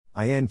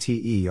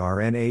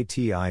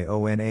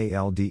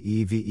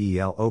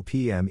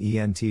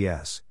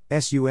INTERNATIONALDEVELOPMENTS,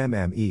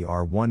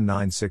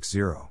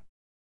 SUMMER1960.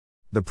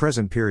 The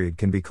present period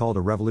can be called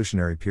a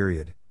revolutionary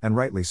period, and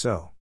rightly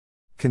so.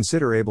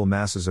 Considerable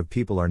masses of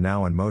people are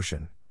now in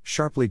motion,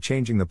 sharply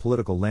changing the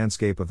political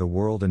landscape of the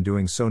world and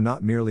doing so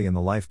not merely in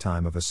the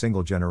lifetime of a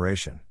single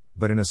generation,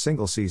 but in a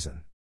single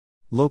season.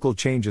 Local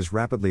changes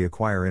rapidly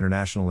acquire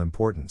international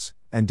importance,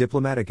 and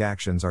diplomatic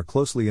actions are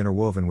closely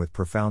interwoven with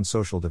profound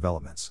social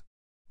developments.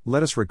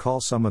 Let us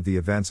recall some of the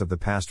events of the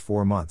past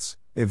 4 months,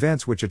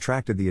 events which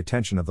attracted the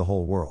attention of the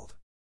whole world.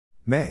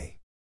 May.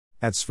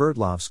 At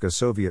Sverdlovsk, a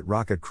Soviet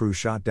rocket crew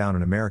shot down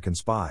an American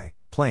spy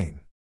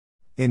plane.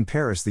 In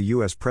Paris, the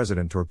US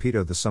president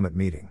torpedoed the summit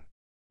meeting.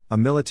 A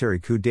military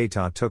coup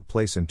d'état took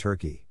place in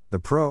Turkey, the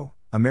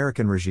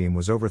pro-American regime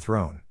was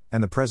overthrown,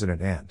 and the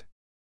president and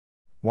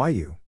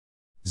YU.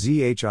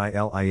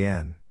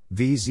 ZHILIN,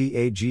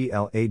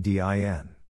 VZAGLADIN.